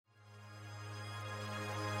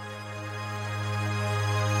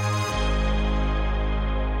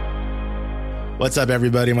What's up,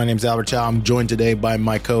 everybody? My name's Albert Chow. I'm joined today by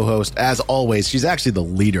my co-host, as always. She's actually the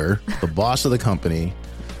leader, the boss of the company,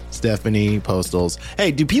 Stephanie Postles. Hey,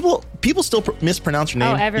 do people still mispronounce your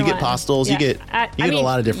name? Oh, everyone. You get Postles. Yeah. You get a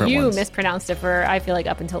lot of different ones. You mispronounced it for, I feel like,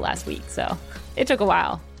 up until last week. So it took a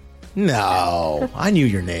while. No, I knew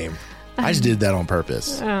your name. I just did that on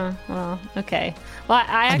purpose. Oh, well, okay. Well,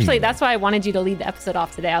 I actually, that's why I wanted you to lead the episode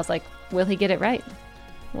off today. I was like, will he get it right?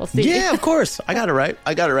 We'll see. Yeah, of course. I got it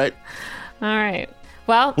right. All right.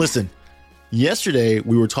 Well, listen, yesterday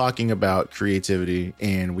we were talking about creativity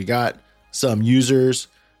and we got some users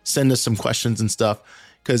send us some questions and stuff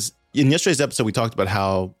because in yesterday's episode, we talked about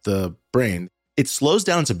how the brain, it slows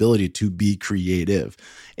down its ability to be creative.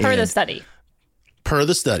 per the study,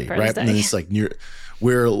 right? And then it's like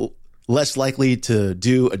we're less likely to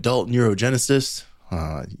do adult neurogenesis.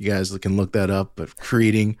 You guys can look that up, but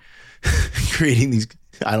creating these,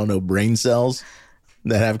 I don't know, brain cells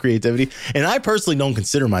that have creativity. And I personally don't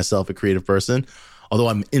consider myself a creative person, although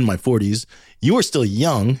I'm in my 40s. You are still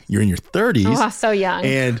young. You're in your 30s. Oh, so young.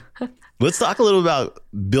 And let's talk a little about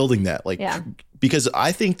building that. Because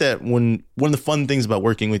I think that one of the fun things about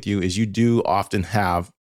working with you is you do often have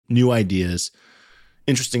new ideas,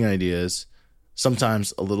 interesting ideas,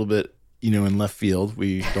 sometimes a little bit, in left field.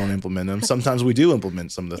 We don't implement them. Sometimes we do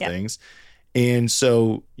implement some of the things. And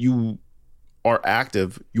so you are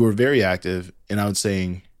active, you are very active, and I would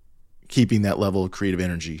say keeping that level of creative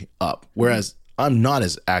energy up. Whereas I'm not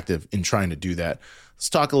as active in trying to do that.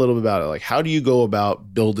 Let's talk a little bit about it. Like, how do you go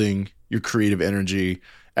about building your creative energy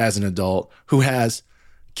as an adult who has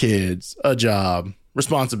kids, a job,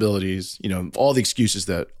 responsibilities, all the excuses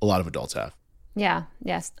that a lot of adults have? Yeah.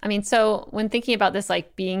 Yes. I mean, so when thinking about this,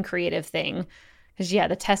 like being creative thing, because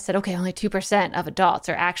the test said, okay, only 2% of adults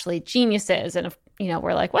are actually geniuses. And,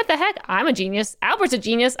 we're like, what the heck? I'm a genius. Albert's a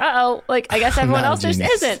genius. Uh-oh. Like, I guess everyone else just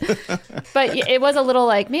isn't. But it was a little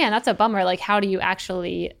like, man, that's a bummer. Like, how do you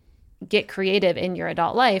actually get creative in your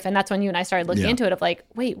adult life? And that's when you and I started looking into it of like,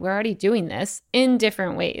 wait, we're already doing this in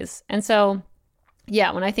different ways. And so,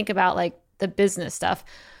 when I think about like the business stuff,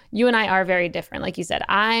 you and I are very different. Like you said,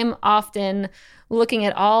 I'm often looking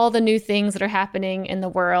at all the new things that are happening in the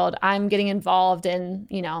world. I'm getting involved in,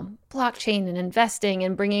 blockchain and investing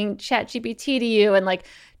and bringing ChatGPT to you and like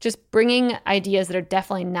just bringing ideas that are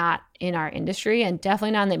definitely not in our industry and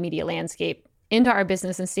definitely not in the media landscape into our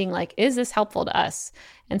business and seeing like, is this helpful to us?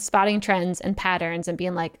 And spotting trends and patterns and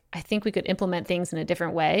being like, I think we could implement things in a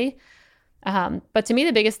different way. But to me,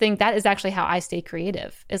 the biggest thing, that is actually how I stay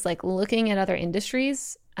creative, is like looking at other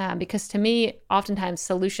industries. Because to me, oftentimes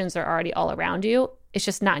solutions are already all around you. It's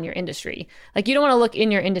just not in your industry. Like, you don't want to look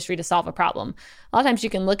in your industry to solve a problem. A lot of times you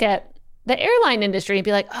can look at the airline industry and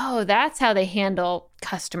be like, oh, that's how they handle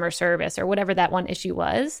customer service or whatever that one issue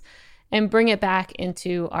was, and bring it back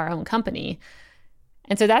into our own company.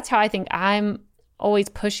 And so that's how I think I'm always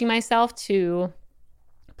pushing myself to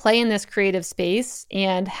play in this creative space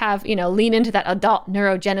and have, lean into that adult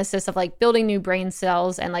neurogenesis of like building new brain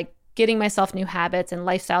cells and like getting myself new habits and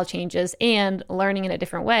lifestyle changes and learning in a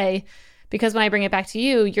different way. Because when I bring it back to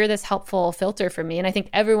you, you're this helpful filter for me. And I think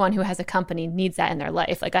everyone who has a company needs that in their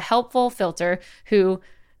life, like a helpful filter who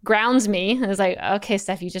grounds me and is like, okay,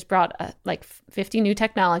 Steph, you just brought like 50 new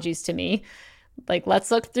technologies to me. Like, let's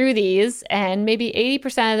look through these and maybe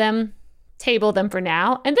 80% of them, table them for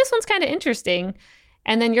now. And this one's kind of interesting.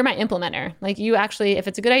 And then you're my implementer. Like, you actually, if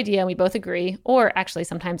it's a good idea and we both agree, or actually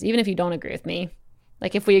sometimes even if you don't agree with me,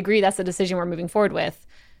 like if we agree that's the decision we're moving forward with,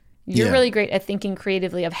 you're really great at thinking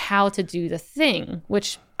creatively of how to do the thing,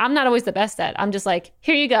 which I'm not always the best at. I'm just like,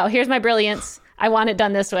 here you go. Here's my brilliance. I want it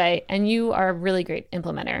done this way. And you are a really great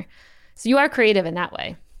implementer. So you are creative in that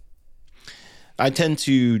way. I tend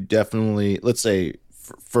to definitely, let's say,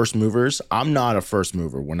 first movers. I'm not a first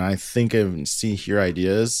mover. When I think of and hear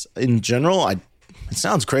ideas, in general, it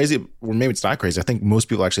sounds crazy, or maybe it's not crazy. I think most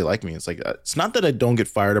people actually like me. It's like, it's not that I don't get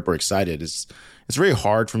fired up or excited. It's very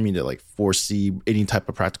hard for me to like foresee any type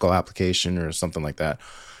of practical application or something like that.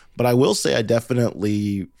 But I will say I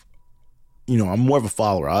definitely, I'm more of a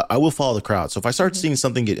follower. I will follow the crowd. So if I start seeing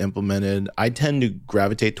something get implemented, I tend to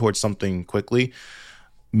gravitate towards something quickly.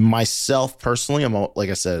 Myself personally, like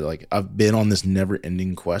I said, like I've been on this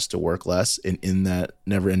never-ending quest to work less, and in that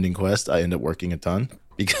never-ending quest, I end up working a ton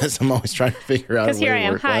because I'm always trying to figure out a way here I to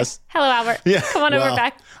am. work Hi. less. Hello, Albert. Yeah. Come on over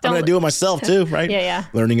back. I'm going to do it myself too, right? Yeah.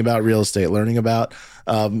 Learning about real estate, learning about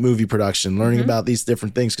movie production, learning about these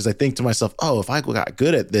different things, because I think to myself, oh, if I got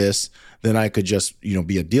good at this, then I could just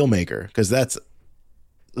be a deal maker, because that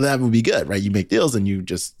would be good, right? You make deals and you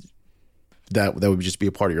just that would just be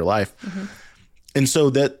a part of your life. And so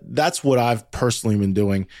that's what I've personally been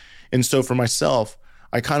doing. And so for myself,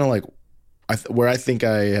 I kind of like, where I think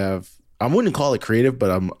I wouldn't call it creative,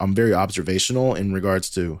 but I'm very observational in regards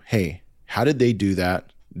to, hey, how did they do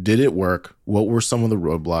that? Did it work? What were some of the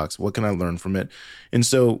roadblocks? What can I learn from it? And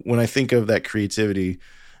so when I think of that creativity,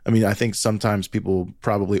 I mean, I think sometimes people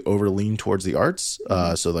probably overlean towards the arts.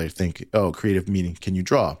 So they think, oh, creative meaning, can you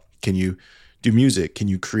draw? Can you do music? Can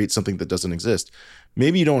you create something that doesn't exist?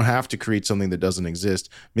 Maybe you don't have to create something that doesn't exist.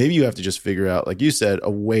 Maybe you have to just figure out, like you said, a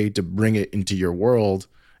way to bring it into your world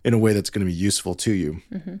in a way that's going to be useful to you.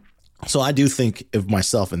 Mm-hmm. So I do think of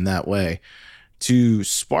myself in that way. To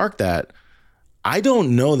spark that, I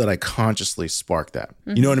don't know that I consciously spark that.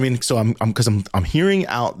 Mm-hmm. You know what I mean? So I'm hearing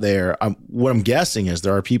out there. What I'm guessing is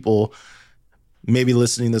there are people maybe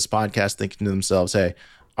listening to this podcast thinking to themselves, "Hey,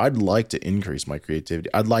 I'd like to increase my creativity.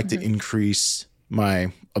 I'd like to increase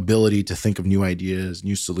my ability to think of new ideas,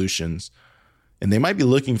 new solutions." And they might be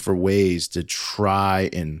looking for ways to try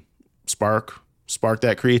and spark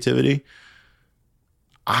that creativity.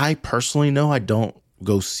 I personally know I don't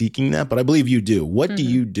go seeking that, but I believe you do. What do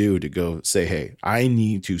you do to go say, hey, I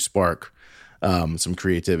need to spark some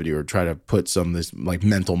creativity or try to put some of this like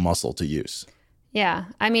mental muscle to use? Yeah.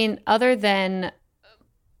 I mean, other than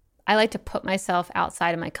I like to put myself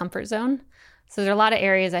outside of my comfort zone. So there are a lot of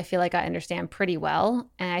areas I feel like I understand pretty well.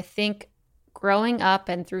 And I think growing up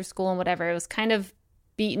and through school and whatever, it was kind of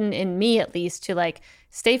beaten in me at least to like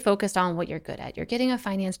stay focused on what you're good at. You're getting a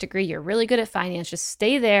finance degree. You're really good at finance. Just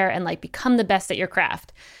stay there and like become the best at your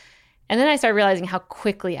craft. And then I started realizing how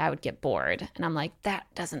quickly I would get bored. And I'm like, that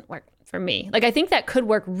doesn't work for me. Like, I think that could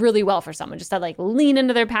work really well for someone, just to like lean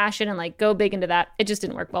into their passion and like go big into that. It just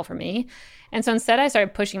didn't work well for me. And so instead I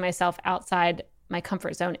started pushing myself outside my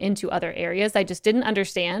comfort zone into other areas I just didn't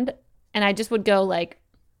understand. And I just would go like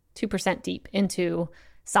 2% deep into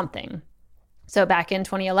something. So back in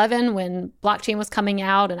 2011, when blockchain was coming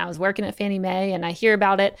out and I was working at Fannie Mae and I hear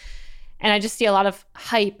about it and I just see a lot of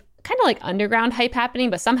hype, kind of like underground hype happening,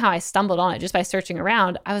 but somehow I stumbled on it just by searching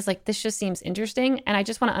around. I was like, this just seems interesting. And I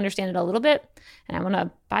just want to understand it a little bit. And I want to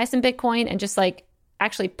buy some Bitcoin and just like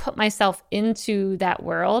actually put myself into that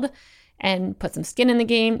world and put some skin in the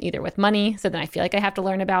game, either with money. So then I feel like I have to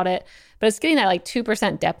learn about it. But it's getting that like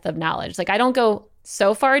 2% depth of knowledge. Like I don't go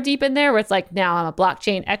so far deep in there where it's like, now I'm a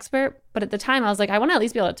blockchain expert. But at the time I was like, I want to at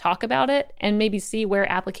least be able to talk about it and maybe see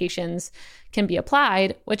where applications can be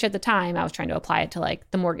applied, which at the time I was trying to apply it to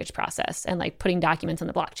like the mortgage process and like putting documents on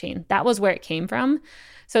the blockchain. That was where it came from.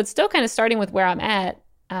 So it's still kind of starting with where I'm at,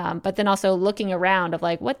 but then also looking around of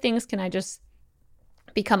like, what things can I just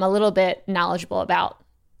become a little bit knowledgeable about?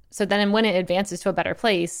 So then when it advances to a better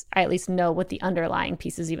place, I at least know what the underlying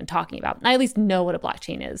piece is even talking about. I at least know what a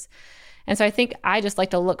blockchain is. And so I think I just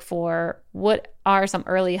like to look for what are some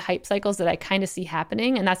early hype cycles that I kind of see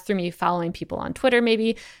happening. And that's through me following people on Twitter,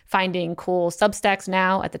 maybe finding cool Substacks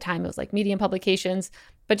now. At the time, it was like Medium publications,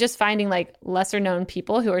 but just finding like lesser known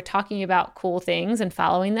people who are talking about cool things and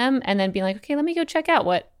following them and then being like, okay, let me go check out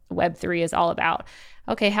what Web3 is all about.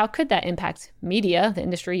 Okay, how could that impact media, the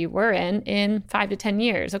industry you were in 5 to 10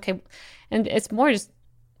 years? Okay. And it's more just,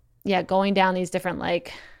 going down these different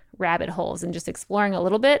like rabbit holes and just exploring a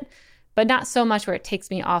little bit, but not so much where it takes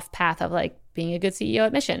me off path of like being a good CEO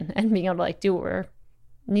at Mission and being able to like do what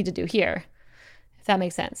we need to do here, if that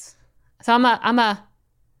makes sense. So I'm a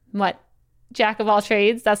jack of all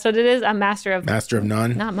trades. That's what it is. I'm master of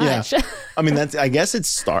none. Not much. Yeah. I mean,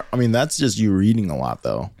 that's just you reading a lot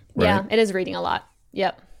though. Right? Yeah, it is reading a lot.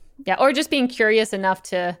 Yep. Yeah. Or just being curious enough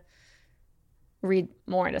to read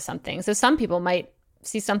more into something. So some people might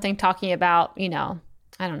see something talking about,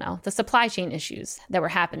 I don't know, the supply chain issues that were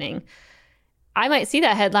happening. I might see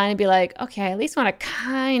that headline and be like, okay, I at least want to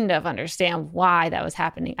kind of understand why that was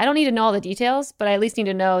happening. I don't need to know all the details, but I at least need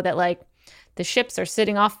to know that like the ships are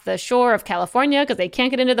sitting off the shore of California because they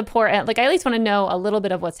can't get into the port. And like, I at least want to know a little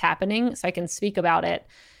bit of what's happening so I can speak about it,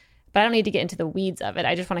 but I don't need to get into the weeds of it.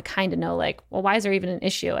 I just want to kind of know like, well, why is there even an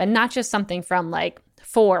issue? And not just something from like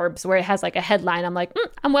Forbes where it has like a headline. I'm like,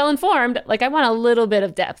 I'm well informed. Like I want a little bit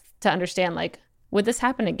of depth to understand like, would this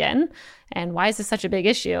happen again? And why is this such a big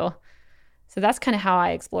issue? So that's kind of how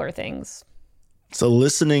I explore things. So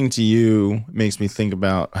listening to you makes me think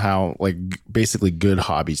about how like basically good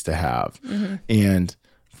hobbies to have. Mm-hmm. And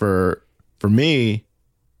for me,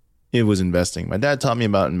 it was investing. My dad taught me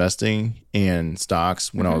about investing in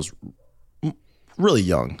stocks when I was really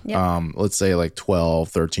young. Yep. Let's say like 12,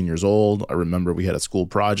 13 years old. I remember we had a school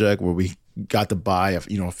project where we got to buy a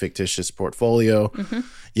fictitious portfolio. Mm-hmm.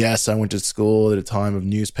 Yes, I went to school at a time of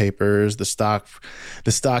newspapers. The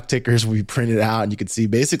stock tickers we printed out, and you could see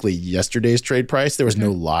basically yesterday's trade price. There was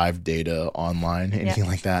no live data online, anything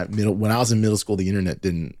like that. When I was in middle school, the internet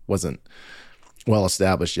wasn't well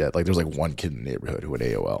established yet. Like there's like one kid in the neighborhood who had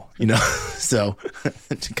AOL, you know, so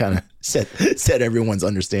to kind of set everyone's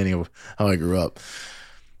understanding of how I grew up.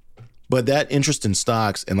 But that interest in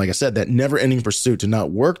stocks and, like I said, that never ending pursuit to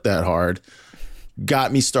not work that hard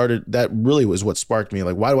got me started. That really was what sparked me.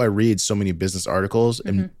 Like, why do I read so many business articles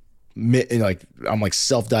and like I'm like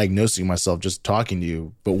self-diagnosing myself just talking to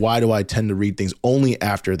you, but why do I tend to read things only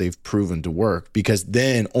after they've proven to work? Because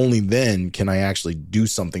then only then can I actually do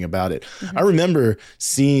something about it. I remember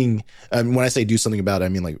seeing, when I say do something about it, I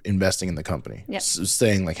mean like investing in the company,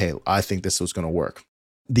 saying like, hey, I think this was going to work.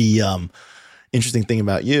 The interesting thing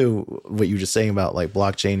about you, what you were just saying about like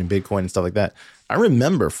blockchain and Bitcoin and stuff like that, I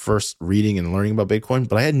remember first reading and learning about Bitcoin,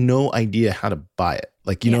 but I had no idea how to buy it.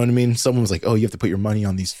 Like, you know what I mean? Someone was like, oh, you have to put your money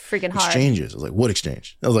on these freaking exchanges. I was like, what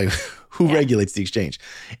exchange? I was like, who regulates the exchange?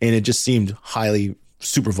 And it just seemed highly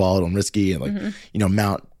super volatile and risky. And like, you know,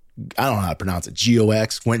 I don't know how to pronounce it.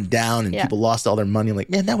 GOX went down and people lost all their money. I'm like,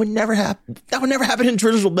 man, that would never happen. That would never happen in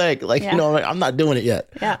traditional bank. Like, you know, like, I'm not doing it yet.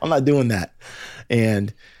 I'm not doing that.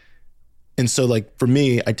 And so like for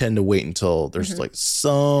me, I tend to wait until there's like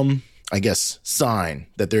some, I guess, sign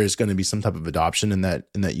that there's going to be some type of adoption in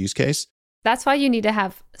that use case. That's why you need to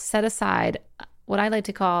have set aside what I like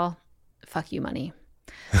to call fuck you money.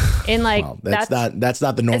 In like, well, that's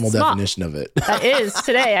not the normal definition of it. That is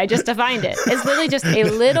today. I just defined it. It's literally just a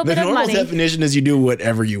little bit of money. The normal definition is you do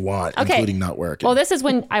whatever you want, including not working. Well, this is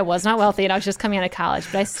when I was not wealthy and I was just coming out of college,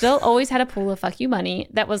 but I still always had a pool of fuck you money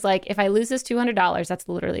that was like, if I lose this $200, that's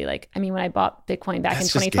literally like, I mean, when I bought Bitcoin back in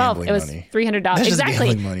 2012, it was $300.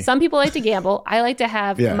 Exactly. Some people like to gamble. I like to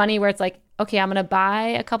have money where it's like, okay, I'm going to buy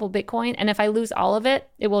a couple Bitcoin, and if I lose all of it,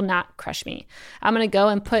 it will not crush me. I'm going to go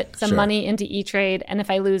and put some money into E-Trade, and if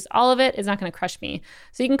I lose all of it, it's not going to crush me.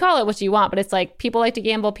 So you can call it what you want, but it's like people like to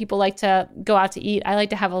gamble, people like to go out to eat. I like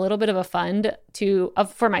to have a little bit of a fund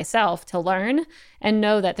for myself to learn and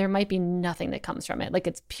know that there might be nothing that comes from it. Like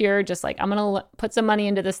it's pure, just like I'm going to put some money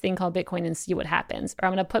into this thing called Bitcoin and see what happens, or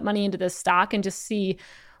I'm going to put money into this stock and just see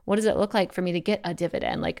what does it look like for me to get a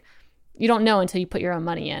dividend. Like, you don't know until you put your own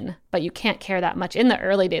money in, but you can't care that much in the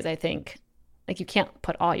early days. I think like you can't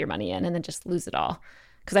put all your money in and then just lose it all,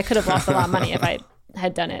 because I could have lost a lot of money if I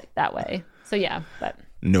had done it that way. So yeah, but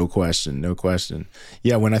no question.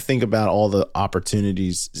 Yeah, when I think about all the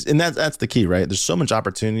opportunities, and that's the key, right? There's so much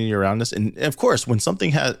opportunity around us, and of course, when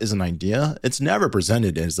something is an idea, it's never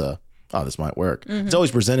presented as oh, this might work. It's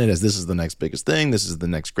always presented as this is the next biggest thing, this is the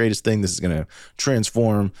next greatest thing, this is going to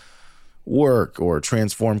transform work or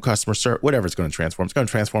transform customer service, whatever it's going to transform. It's going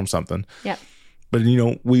to transform something. Yeah. But, you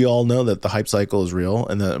know, we all know that the hype cycle is real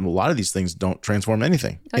and that a lot of these things don't transform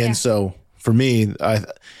anything. So for me, I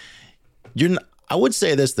would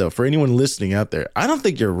say this, though, for anyone listening out there, I don't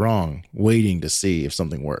think you're wrong waiting to see if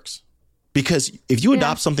something works. Because if you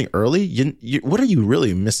adopt something early, what are you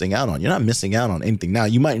really missing out on? You're not missing out on anything. Now,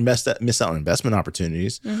 you might miss out on investment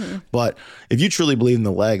opportunities. But if you truly believe in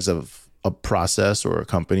the legs of a process or a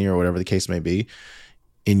company or whatever the case may be,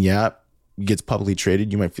 and gets publicly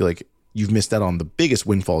traded, you might feel like you've missed out on the biggest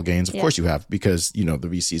windfall gains. Of course you have, because, you know, the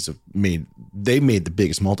VCs have made the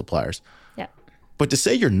biggest multipliers. Yeah. But to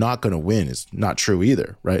say you're not going to win is not true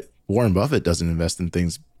either, right? Warren Buffett doesn't invest in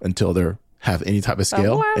things until they have any type of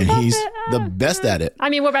scale, and he's the best at it. I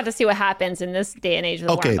mean, we're about to see what happens in this day and age with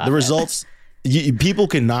Warren Buffett. The results... people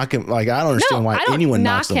can knock him. Like, I don't understand why anyone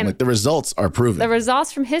knocks him. Like, the results are proven. The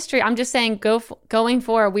results from history. I'm just saying, going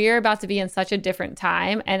forward, we are about to be in such a different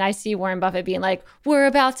time. And I see Warren Buffett being like, we're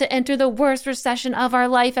about to enter the worst recession of our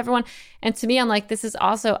life, everyone. And to me, I'm like, this is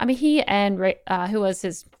also, I mean, he and who was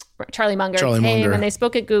his, Charlie Munger came and they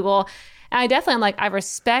spoke at Google. And I definitely, I'm like, I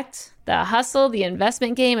respect the hustle, the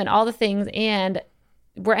investment game, and all the things. And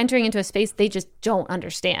we're entering into a space they just don't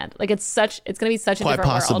understand. Like it's going to be such a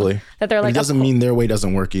different world that they're like, it doesn't mean their way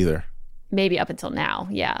doesn't work either. Maybe up until now.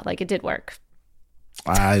 Yeah. Like it did work.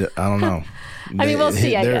 I don't know. I mean, we'll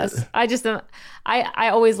see, I guess. I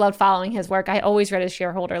always loved following his work. I always read his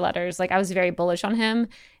shareholder letters. Like I was very bullish on him.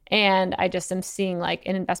 And I just am seeing like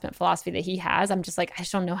an investment philosophy that he has. I'm just like, I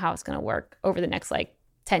just don't know how it's going to work over the next like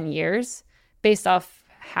 10 years based off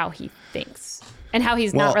how he thinks and how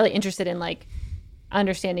he's not really interested in like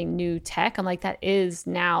understanding new tech. I'm like, that is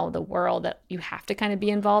now the world that you have to kind of be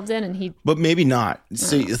involved in. But maybe not.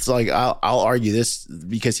 See, it's like, I'll argue this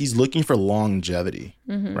because he's looking for longevity,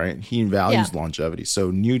 right? He values longevity.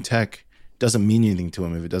 So new tech doesn't mean anything to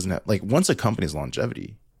him if it doesn't have, like, once a company's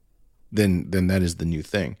longevity, then that is the new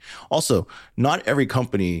thing. Also, not every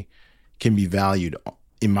company can be valued,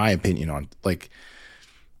 in my opinion, on like,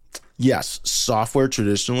 yes, software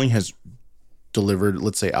traditionally has delivered,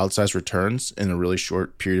 let's say, outsized returns in a really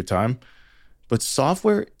short period of time. But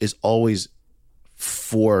software is always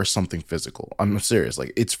for something physical. I'm serious.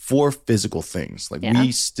 Like it's for physical things. Like Yeah.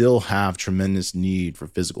 we still have tremendous need for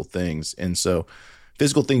physical things. And so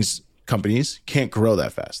physical things companies can't grow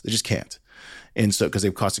that fast. They just can't. And so, because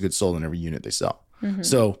they've cost of goods sold in every unit they sell.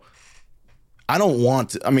 So I don't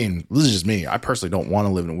want to, I mean, this is just me. I personally don't want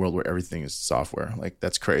to live in a world where everything is software. Like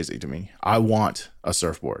that's crazy to me. I want a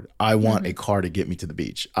surfboard. I want a car to get me to the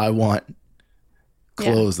beach. I want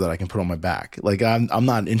clothes that I can put on my back. Like I'm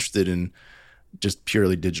not interested in just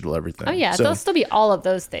purely digital everything. Oh yeah, So, there'll still be all of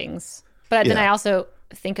those things. But then Yeah. I also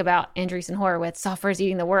think about Andreessen Horowitz, software is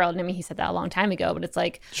eating the world. And I mean, he said that a long time ago, but it's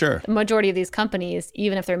like sure. the majority of these companies,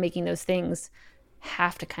 even if they're making those things,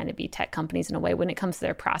 have to kind of be tech companies in a way when it comes to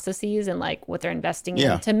their processes and like what they're investing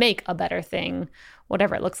Yeah. in to make a better thing,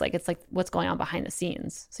 whatever it looks like. It's like what's going on behind the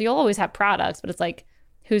scenes. So you'll always have products, but it's like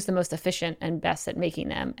who's the most efficient and best at making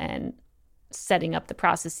them and setting up the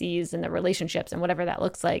processes and the relationships and whatever that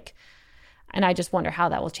looks like. And I just wonder how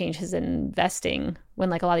that will change his investing when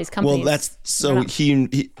like a lot of these companies. Well, that's so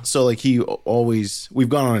he always, we've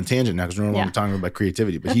gone on a tangent now because we're no longer Yeah. talking about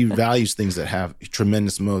creativity, but he values things that have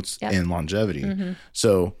tremendous moats Yep. and longevity.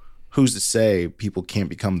 So who's to say people can't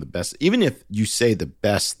become the best? Even if you say the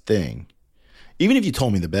best thing, even if you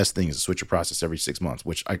told me the best thing is to switch your process every 6 months,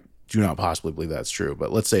 which I do not possibly believe that's true,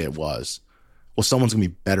 but let's say it was. Well, someone's going to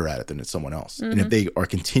be better at it than someone else. And if they are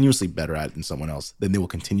continuously better at it than someone else, then they will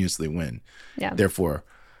continuously win. Yeah. Therefore,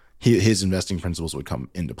 his investing principles would come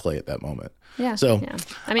into play at that moment. Yeah. So, yeah.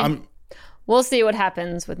 I mean, we'll see what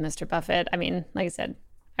happens with Mr. Buffett. I mean, like I said,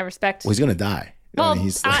 I respect. Well, he's going to die. Well,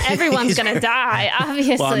 everyone's going to die,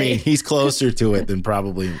 obviously. Well, I mean, he's closer to it than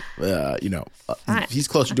probably, he's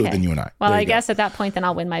closer to it than you and I. Well, There I you go. guess at that point, then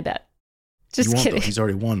I'll win my bet. Just You won't, kidding. though. He's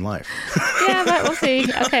already won life. Yeah, but we'll see.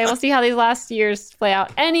 Okay, we'll see how these last years play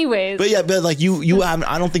out. Anyways. But like you haven't,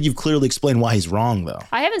 I don't think you've clearly explained why he's wrong, though.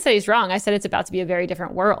 I haven't said he's wrong. I said it's about to be a very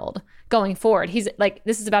different world going forward. He's like,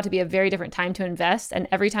 this is about to be a very different time to invest. And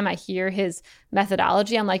every time I hear his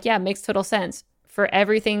methodology, I'm like, yeah, it makes total sense for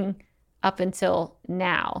everything up until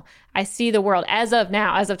now. I see the world as of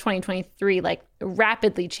now, as of 2023, like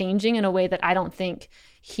rapidly changing in a way that I don't think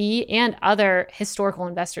he and other historical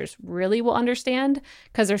investors really will understand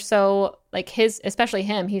because they're so like especially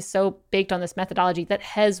him, he's so baked on this methodology that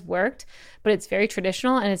has worked, but it's very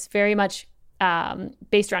traditional and it's very much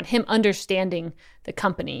based around him understanding the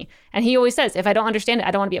company. And he always says, if I don't understand it,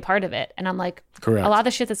 I don't want to be a part of it. And I'm like, Correct. A lot of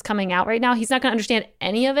the shit that's coming out right now, he's not going to understand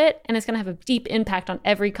any of it. And it's going to have a deep impact on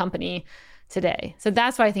every company today. So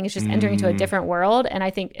that's why I think it's just entering into a different world. And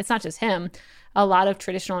I think it's not just him. A lot of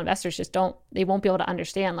traditional investors just they won't be able to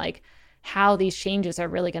understand like how these changes are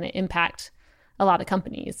really going to impact a lot of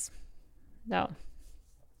companies. So.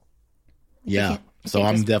 Yeah. So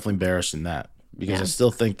I'm definitely bearish in that because I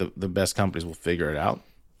still think the best companies will figure it out.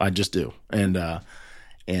 I just do. And I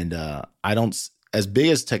don't, as big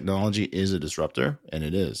as technology is a disruptor, and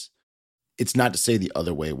it is, it's not to say the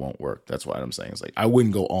other way won't work. That's what I'm saying. It's like, I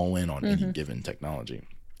wouldn't go all in on any given technology.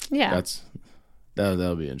 Yeah.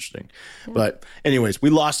 That'll be interesting. Yeah. But anyways, we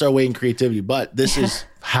lost our way in creativity, but this is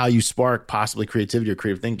how you spark possibly creativity or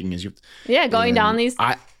creative thinking is going down these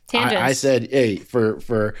tangents. I said, hey,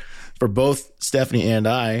 for both Stephanie and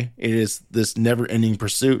I, it is this never ending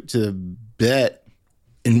pursuit to bet,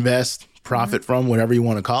 invest, profit from, whatever you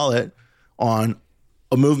want to call it, on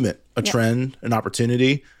a movement, a trend, an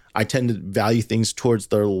opportunity. I tend to value things towards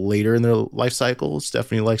the later in their life cycle.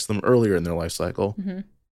 Stephanie likes them earlier in their life cycle.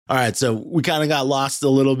 All right, so we kind of got lost a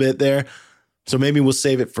little bit there. So maybe we'll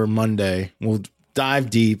save it for Monday. We'll dive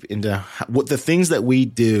deep into what the things that we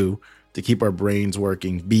do to keep our brains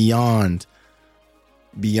working beyond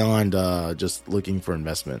just looking for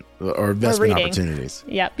investment or investment opportunities.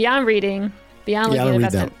 Yeah, beyond reading, beyond looking at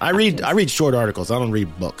investment. I read short articles. I don't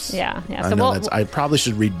read books. Yeah. So I probably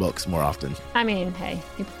should read books more often. I mean, hey,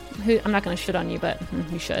 I'm not going to shit on you, but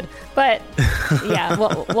you should. But yeah,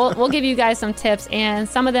 we'll give you guys some tips, and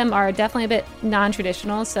some of them are definitely a bit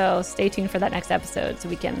non-traditional. So stay tuned for that next episode, so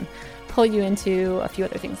we can pull you into a few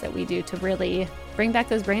other things that we do to really bring back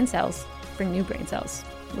those brain cells, bring new brain cells.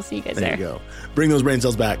 We'll see you guys there. There you go. Bring those brain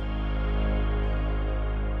cells back.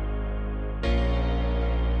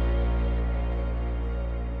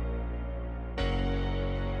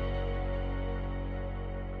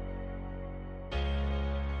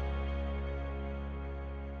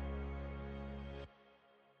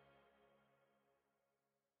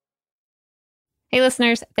 Hey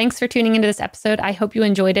listeners, thanks for tuning into this episode. I hope you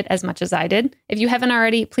enjoyed it as much as I did. If you haven't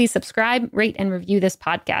already, please subscribe, rate, and review this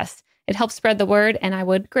podcast. It helps spread the word, and I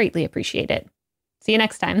would greatly appreciate it. See you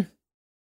next time.